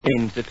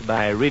Gains it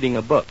by reading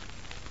a book.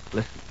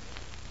 Listen.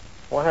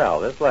 Well,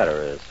 this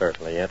letter is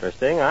certainly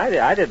interesting.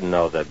 I didn't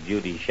know the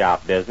beauty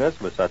shop business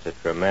was such a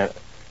tremendous...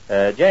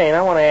 Jane,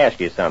 I want to ask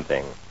you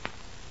something.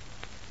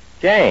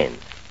 Jane.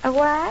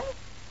 What?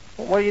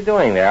 What are you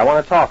doing there? I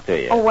want to talk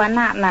to you. Oh, well,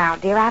 not now,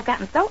 dear. I've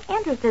gotten so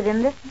interested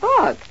in this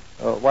book.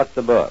 What's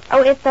the book?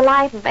 Oh, it's The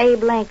Life of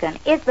Abe Lincoln.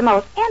 It's the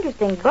most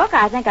interesting book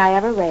I think I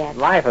ever read.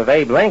 Life of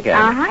Abe Lincoln?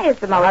 Uh-huh, it's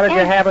the most... How did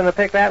you happen to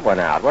pick that one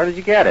out? Where did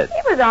you get it?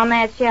 It was on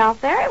that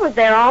shelf there. It was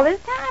there all this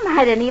time.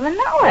 I didn't even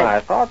know it. Well, I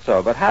thought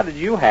so, but how did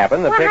you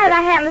happen to pick it? How did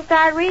I happen to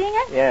start reading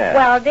it? Yeah.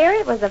 Well, dear,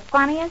 it was the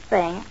funniest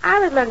thing. I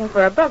was looking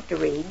for a book to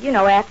read. You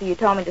know, after you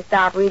told me to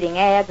stop reading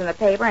ads in the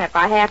paper, and if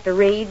I have to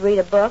read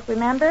a book,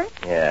 remember?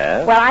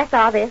 Yeah. Well, I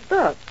saw this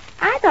book.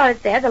 I thought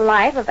it said The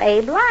Life of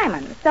Abe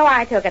Lyman, so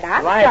I took it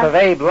out. Life of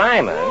Abe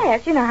Lyman?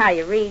 Yes, you know how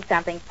you read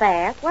something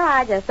fast. Well,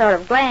 I just sort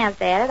of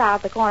glanced at it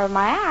out the corner of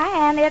my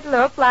eye, and it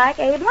looked like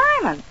Abe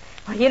Lyman.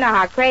 Well, you know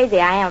how crazy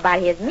I am about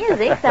his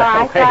music, so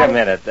I Wait a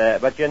minute,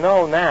 but you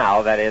know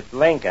now that it's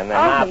Lincoln and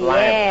not Lyman. Oh,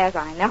 yes,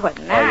 I know it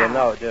now. Oh, you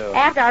know, too.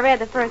 After I read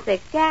the first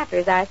 6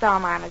 chapters, I saw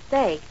my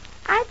mistake.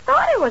 I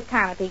thought it was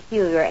kind of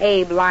peculiar,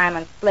 Abe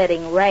Lyman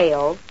splitting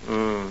rails.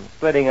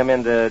 Splitting them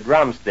into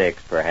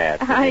drumsticks,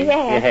 perhaps. Oh,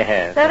 yes.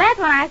 Yes. So that's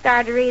when I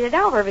started to read it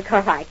over,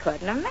 because I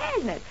couldn't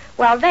imagine it.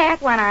 Well,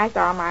 that's when I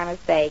saw my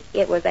mistake.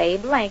 It was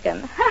Abe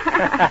Lincoln.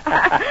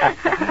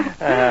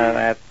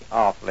 That's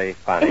awfully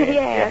funny.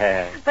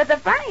 Yes. Yeah. But the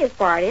funniest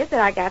part is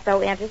that I got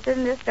so interested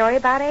in this story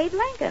about Abe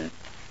Lincoln.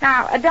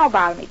 Now, don't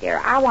bother me,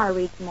 dear. I want to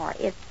read some more.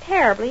 It's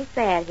terribly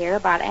sad here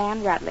about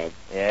Anne Rutledge.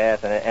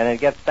 Yes, and it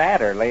gets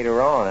sadder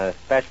later on,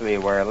 especially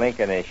where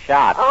Lincoln is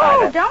shot.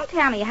 Oh, don't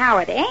tell me how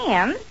it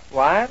ends.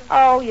 What?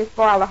 Oh, you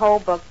spoiled the whole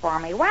book for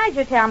me. Why did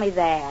you tell me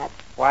that?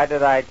 Why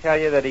did I tell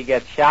you that he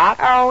gets shot?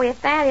 Oh,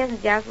 if that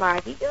isn't just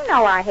like you. You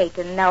know I hate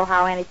to know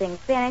how anything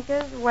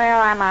finishes.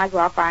 Well, I might as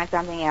well find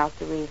something else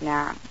to read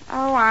now.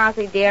 Oh,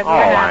 honestly, dear.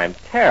 I'm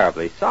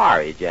terribly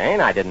sorry,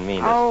 Jane. I didn't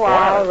mean to spoil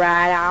all it.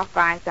 right. I'll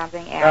find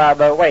something else.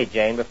 But wait,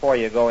 Jane, before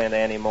you go into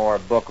any more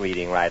book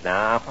reading right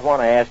now, I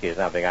want to ask you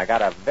something. I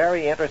got a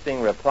very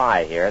interesting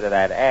reply here to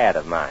that ad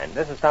of mine.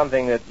 This is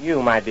something that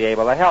you might be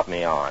able to help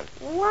me on.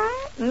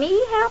 What?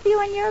 Me help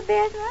you in your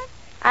business?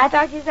 I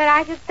thought you said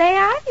I should stay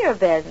out of your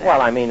business.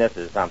 Well, I mean, this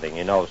is something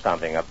you know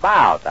something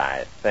about,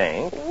 I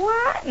think.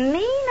 What?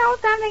 Me know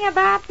something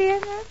about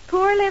business?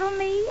 Poor little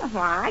me? Well,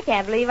 I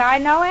can't believe I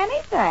know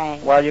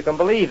anything. Well, you can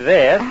believe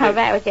this. Oh,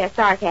 that was just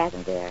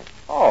sarcasm, dear.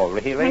 Oh,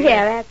 really?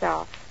 Yeah, that's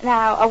all.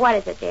 Now, what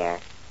is it, dear?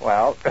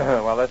 Well,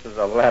 this is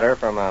a letter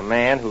from a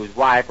man whose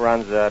wife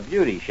runs a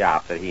beauty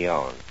shop that he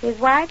owns. His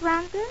wife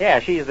runs it? Yeah,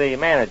 she's the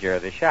manager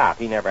of the shop.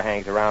 He never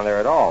hangs around there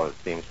at all, it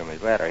seems from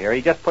his letter here.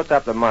 He just puts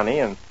up the money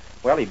and...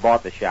 Well, he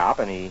bought the shop,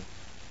 and he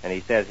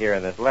says here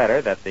in this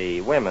letter that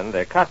the women,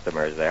 the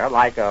customers there,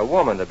 like a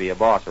woman to be a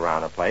boss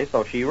around the place,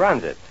 so she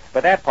runs it.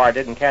 But that part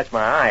didn't catch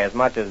my eye as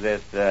much as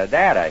this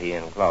data he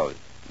enclosed.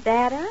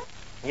 Data?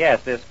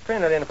 Yes, this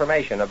printed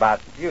information about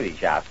beauty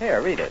shops.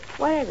 Here, read it.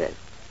 What is it?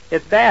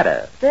 It's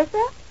data. This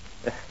it?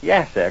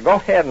 Yes, sir. Go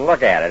ahead and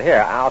look at it.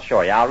 Here, I'll show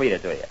you. I'll read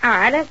it to you. All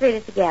right, let's read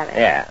it together.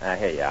 Yeah,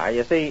 here you are.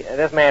 You see,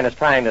 this man is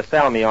trying to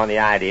sell me on the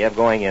idea of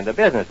going into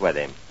business with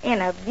him.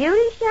 In a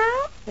beauty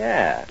shop?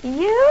 Yeah.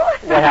 You?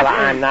 Well,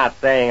 I'm not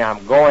saying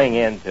I'm going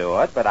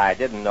into it, but I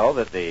didn't know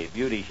that the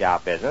beauty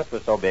shop business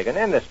was so big an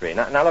industry.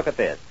 Now look at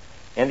this.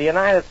 In the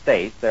United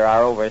States, there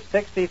are over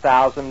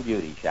 60,000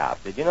 beauty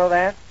shops. Did you know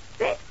that?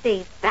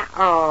 60,000.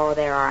 Oh,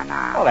 there are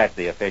not. Well, that's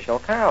the official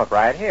count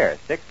right here.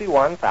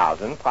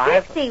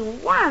 61,500.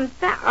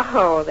 61,000.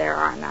 Oh, there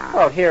are not.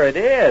 Well, here it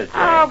is.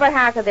 Oh, but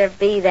how could there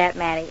be that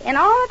many? In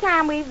all the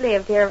time we've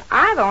lived here,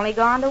 I've only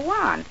gone to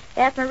one.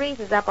 That's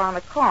Maurice's up on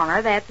the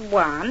corner. That's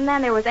one.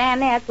 Then there was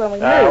Annette's when we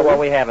moved. Well,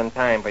 we haven't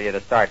time for you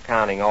to start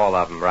counting all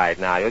of them right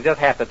now. You'll just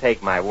have to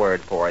take my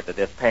word for it that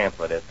this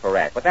pamphlet is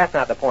correct. But that's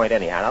not the point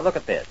anyhow. Now, look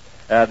at this.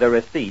 The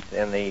receipts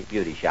in the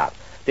beauty shop.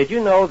 Did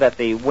you know that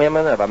the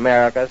women of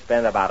America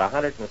spend about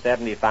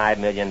 $175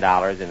 million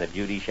in the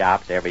beauty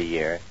shops every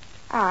year?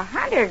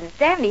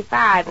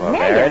 $175 million? Well,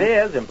 there it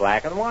is in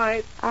black and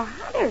white.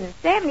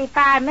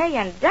 $175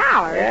 million?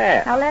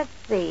 Yeah. Now, let's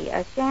see.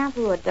 A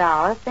shampoo,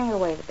 $1. Finger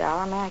wave,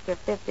 $1. Manicure,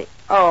 50.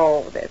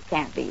 Oh, this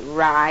can't be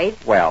right.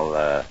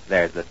 Well,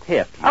 there's the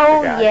tip.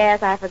 Oh,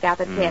 yes, I forgot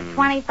the tip.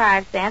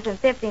 25 cents and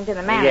 15 to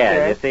the manicure.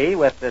 Yeah, you see,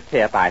 with the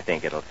tip, I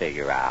think it'll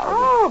figure out.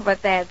 Oh,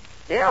 but that's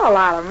still a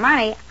lot of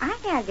money. I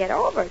can't get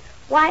over it.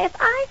 Why, if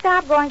I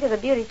stopped going to the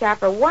beauty shop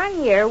for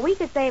 1 year, we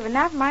could save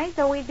enough money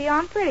so we'd be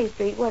on Pretty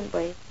Street, wouldn't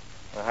we?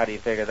 Well, how do you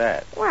figure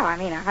that? Well, I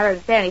mean,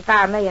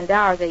 $175 million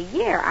a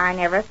year. I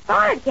never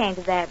thought it came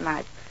to that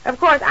much. Of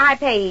course, I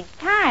pay each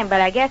time, but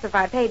I guess if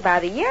I paid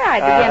by the year,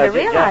 I'd begin to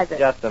realize it.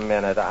 Just a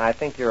minute. I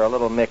think you're a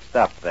little mixed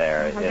up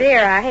there.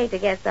 Dear, I hate to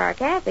get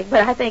sarcastic,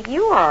 but I think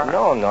you are.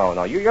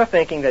 No. You're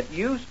thinking that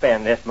you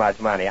spend this much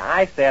money.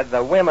 I said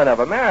the women of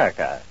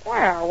America.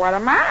 Well, what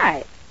am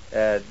I?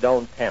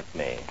 Don't tempt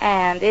me.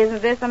 And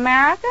isn't this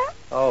America?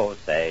 Oh,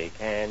 say,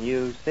 can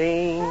you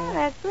sing? Oh,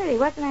 that's pretty.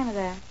 What's the name of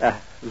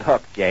that?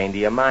 Look, Jane, do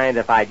you mind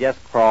if I just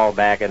crawl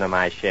back into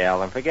my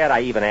shell and forget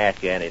I even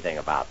asked you anything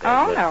about this?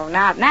 Oh, no,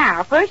 not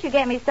now. First you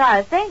get me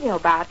started thinking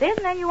about this,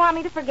 and then you want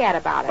me to forget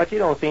about it. But you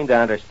don't seem to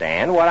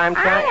understand what I'm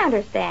trying... I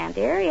understand,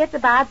 dear. It's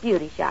about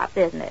beauty shops,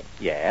 isn't it?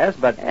 Yes,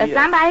 but...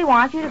 Somebody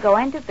wants you to go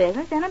into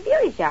business in a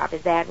beauty shop.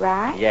 Is that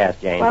right?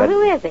 Yes, Jane, well, but...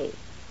 who is he?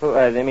 Who,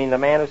 you mean the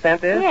man who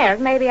sent this? Yes,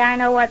 maybe I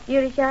know what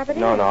beauty shop it is.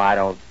 No, I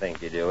don't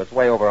think you do. It's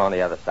way over on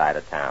the other side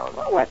of town.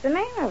 Well, what's the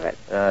name of it?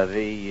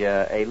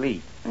 The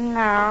Elite. No,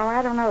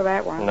 I don't know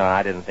that one. No,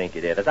 I didn't think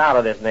you did. It's out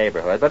of this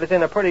neighborhood, but it's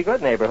in a pretty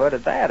good neighborhood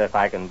at that, if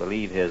I can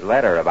believe his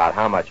letter about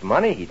how much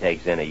money he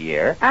takes in a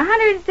year.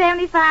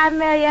 $175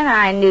 million?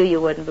 I knew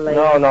you wouldn't believe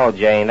it. No,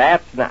 Jane,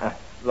 that's not...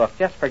 Look,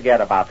 just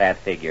forget about that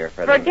figure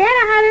for the... Forget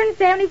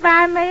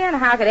 $175 million?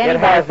 How could anybody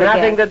It has forget?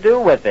 nothing to do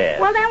with this.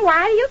 Well, then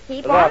why do you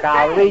keep on Look,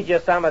 I'll saying? read you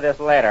some of this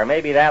letter.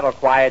 Maybe that'll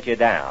quiet you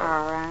down.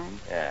 All right.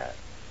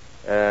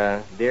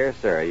 Yeah. Dear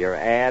sir, your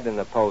ad in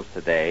the Post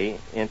today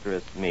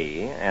interests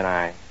me, and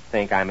I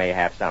think I may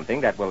have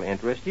something that will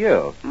interest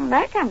you.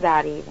 That comes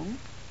out even.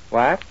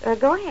 What?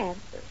 Go ahead.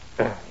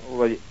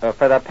 Well,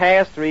 for the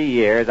past 3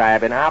 years, I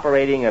have been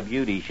operating a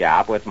beauty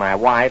shop with my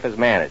wife as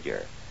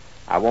manager.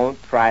 I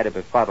won't try to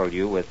befuddle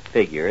you with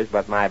figures,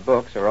 but my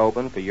books are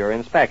open for your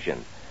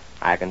inspection.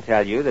 I can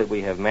tell you that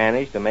we have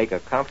managed to make a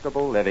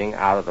comfortable living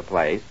out of the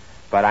place,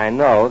 but I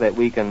know that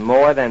we can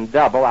more than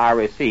double our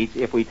receipts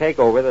if we take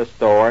over the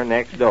store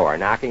next door,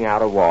 knocking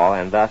out a wall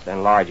and thus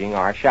enlarging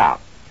our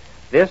shop.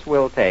 This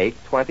will take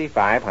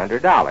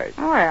 $2,500.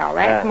 Well,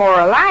 that's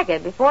more like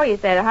it. Before you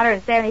said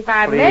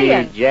 $175 Please,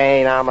 million.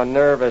 Jane, I'm a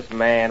nervous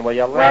man. Will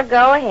you Well, let...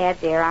 go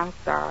ahead, dear. I'm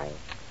sorry.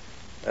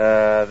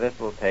 This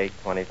will take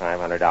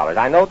 $2,500.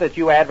 I note that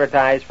you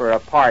advertise for a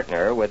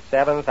partner with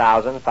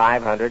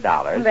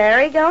 $7,500.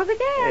 There he goes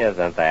again.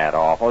 Isn't that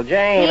awful,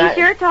 Jane? He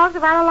sure talks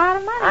about a lot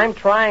of money. I'm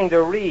trying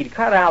to read.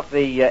 Cut out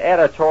the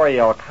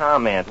editorial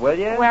comment, will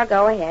you? Well,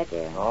 go ahead,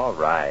 dear. All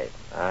right.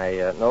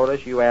 I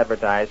notice you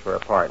advertise for a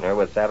partner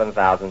with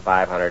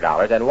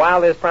 $7,500, and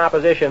while this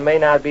proposition may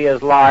not be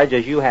as large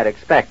as you had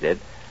expected,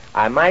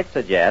 I might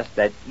suggest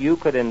that you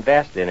could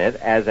invest in it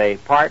as a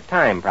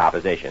part-time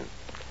proposition.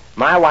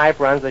 My wife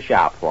runs the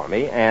shop for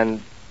me,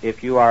 and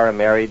if you are a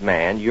married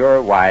man,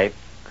 your wife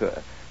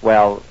could...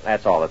 Well,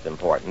 that's all that's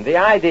important. The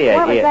idea is...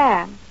 What was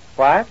that?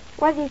 What?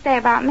 What did he say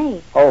about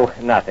me? Oh,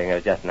 nothing. It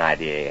was just an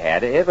idea he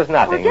had. It was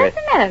nothing. Well,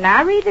 just a minute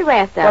now. Read the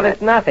rest of it. Well,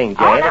 it's nothing,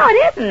 Jane. Oh, no,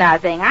 it isn't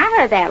nothing. I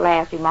heard that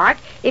last remark.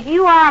 If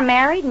you are a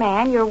married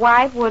man, your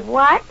wife would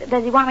what?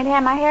 Does he want me to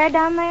have my hair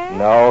done there?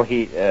 No,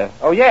 he...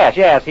 Oh,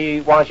 yes.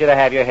 He wants you to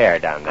have your hair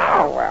done there.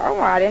 Oh, well,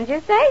 why didn't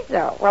you say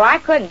so? Well, I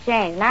couldn't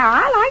change now.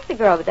 I like the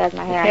girl that does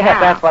my hair Yes, now.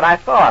 that's what I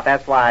thought.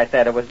 That's why I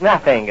said it was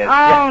nothing. It's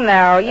Oh, just...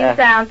 no, you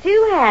sound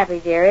too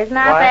happy, dear. It's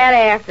not What? that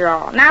after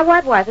all. Now,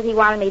 what was it he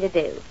wanted me to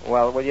do?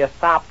 Well, will you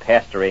stop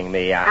pestering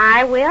me?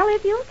 I will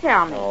if you'll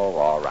tell me. Oh,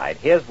 all right.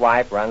 His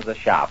wife runs the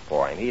shop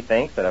for him. He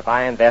thinks that if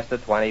I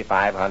invested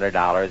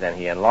 $2,500 and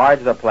he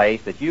enlarged the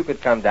place, that you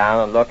could come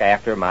down and look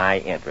after my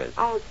interests.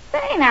 Oh,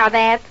 say now,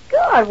 that's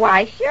good.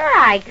 Why, sure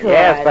I could.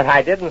 Yes, but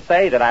I didn't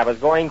say that I was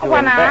going to Well,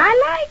 invest... now,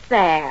 I like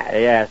that.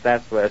 Yes,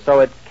 that's where...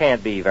 So it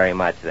can't be very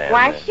much then.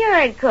 Why,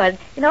 sure it could.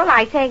 You know,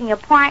 like taking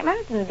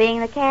appointments and being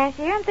the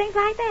cashier and things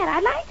like that.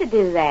 I'd like to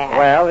do that.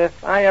 Well,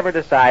 if I ever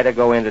decide to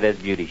go into this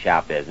beauty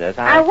shop business,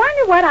 I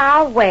wonder what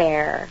I'll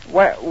wear.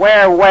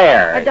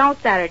 Where? Don't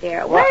stutter,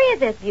 dear. What? Where is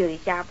this beauty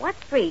shop? What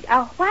street?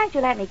 Oh, why don't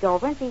you let me go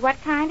over and see what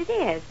kind it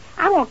is?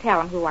 I won't tell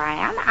them who I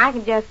am. I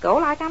can just go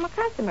like I'm a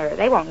customer.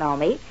 They won't know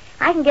me.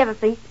 I can give a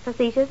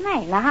facetious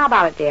name. Now, how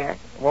about it, dear?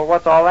 Well,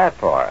 what's all that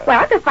for?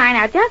 Well, to find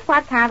out just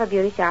what kind of a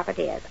beauty shop it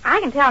is. I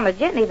can tell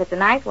legitimately if it's a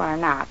nice one or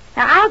not.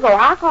 Now,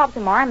 I'll call up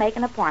tomorrow and make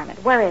an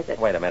appointment. Where is it?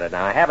 Wait a minute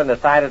now. I haven't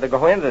decided to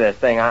go into this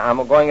thing.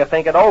 I'm going to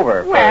think it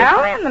over.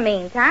 Well, in the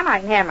meantime, I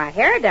can have my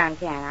hair done,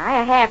 can I?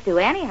 I have to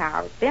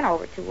anyhow. It's been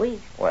over 2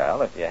 weeks.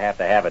 Well, if you have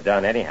to have it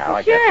done anyhow,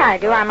 I guess Sure I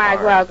there's do. no I might as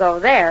harm. well go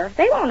there.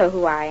 They won't know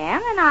who I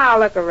am, and I'll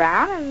look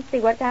around and see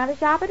what kind of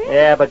shop it is.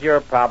 Yeah, but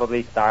you'll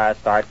probably start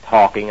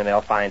talking, and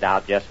they'll find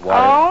out just what...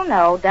 Oh,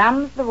 no.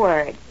 Dumb's the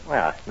word.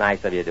 Well, it's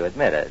nice of you to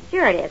admit it.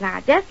 Sure it is. Now,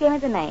 just give me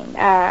the name.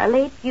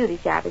 Elite Beauty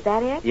Shop. Is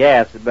that it?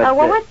 Yes, but...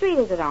 Well, what street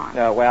is it on?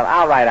 Well,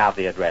 I'll write out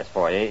the address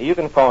for you. You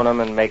can phone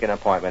them and make an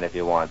appointment if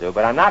you want to,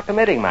 but I'm not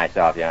committing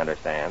myself, you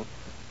understand.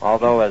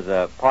 Although as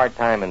a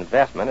part-time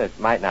investment, it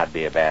might not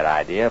be a bad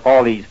idea. If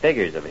all these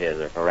figures of his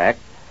are correct,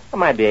 I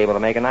might be able to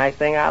make a nice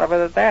thing out of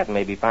it at that and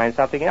maybe find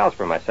something else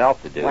for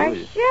myself to do. Well,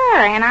 sure,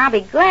 and I'll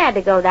be glad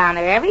to go down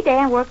there every day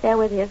and work there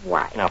with his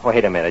wife. Now,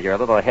 wait a minute. You're a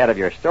little ahead of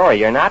your story.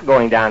 You're not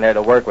going down there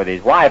to work with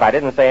his wife. I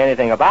didn't say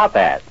anything about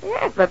that.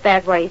 Yes, but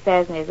that's what he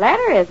says in his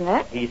letter, isn't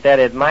it? He said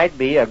it might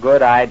be a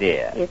good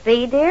idea. You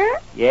see, dear?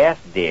 Yes,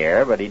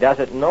 dear, but he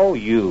doesn't know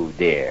you,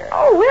 dear.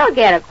 Oh, we'll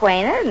get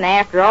acquainted, and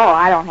after all,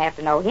 I don't have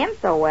to know him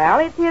so well.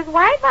 It's his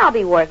wife I'll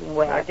be working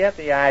with. Now, get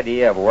the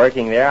idea of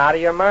working there out of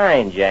your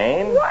mind,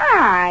 Jane.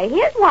 Why?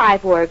 His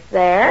wife works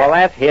there. Well,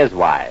 that's his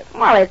wife.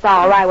 Well, it's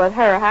all right with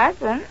her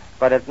husband.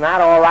 but it's not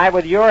all right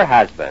with your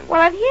husband.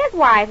 Well, if his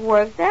wife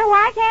works there,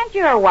 why can't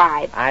your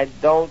wife? I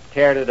don't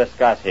care to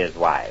discuss his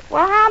wife.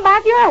 Well, how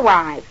about your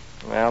wife?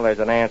 Well, there's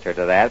an answer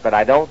to that, but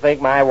I don't think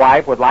my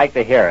wife would like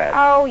to hear it.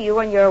 Oh, you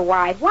and your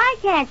wife. Why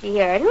can't she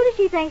hear it? Who does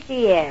she think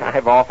she is?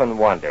 I've often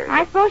wondered.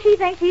 I suppose she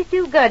thinks she's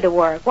too good to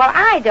work. Well,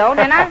 I don't,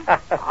 and I...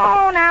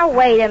 Oh, now,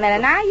 wait a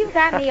minute. Now you've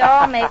got me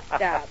all mixed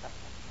up.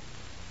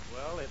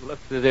 Well, it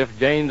looks as if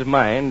Jane's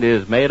mind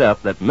is made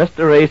up that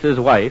Mr.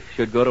 Ace's wife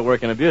should go to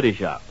work in a beauty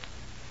shop.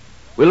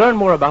 We'll learn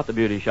more about the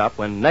beauty shop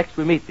when next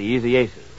we meet the Easy Aces.